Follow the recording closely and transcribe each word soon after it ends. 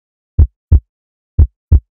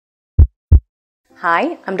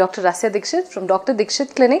Hi, I'm Dr. Rasya Dixit from Dr.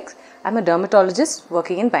 Dixit Clinics. I'm a dermatologist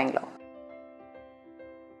working in Bangalore.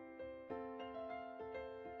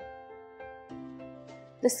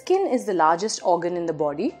 The skin is the largest organ in the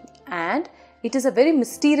body and it is a very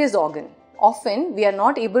mysterious organ. Often we are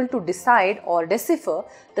not able to decide or decipher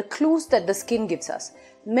the clues that the skin gives us.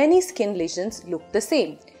 Many skin lesions look the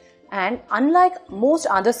same, and unlike most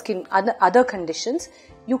other conditions,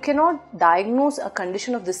 you cannot diagnose a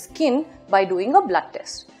condition of the skin by doing a blood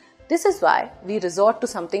test. This is why we resort to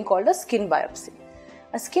something called a skin biopsy.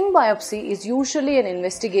 A skin biopsy is usually an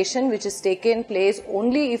investigation which is taken place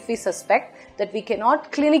only if we suspect that we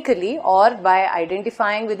cannot clinically or by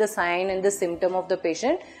identifying with the sign and the symptom of the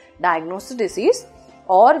patient diagnose the disease,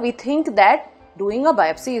 or we think that doing a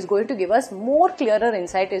biopsy is going to give us more clearer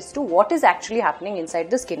insight as to what is actually happening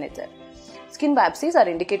inside the skin itself. Skin biopsies are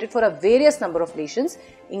indicated for a various number of lesions,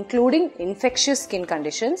 including infectious skin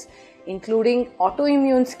conditions, including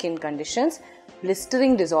autoimmune skin conditions,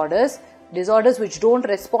 blistering disorders, disorders which don't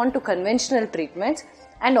respond to conventional treatments,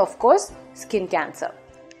 and of course skin cancer.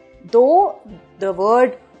 Though the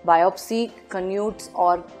word biopsy connutes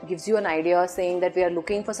or gives you an idea saying that we are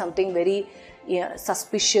looking for something very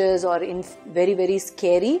suspicious or very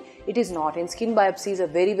scary, it is not. In skin biopsies, a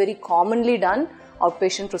very commonly done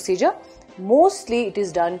outpatient procedure. Mostly it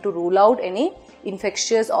is done to rule out any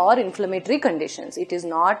infectious or inflammatory conditions. It is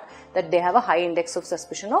not that they have a high index of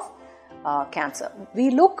suspicion of cancer.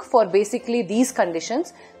 We look for basically these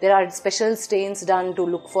conditions. There are special stains done to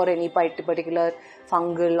look for any particular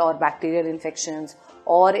fungal or bacterial infections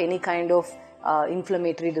or any kind of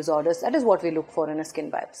inflammatory disorders. That is what we look for in a skin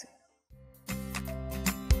biopsy.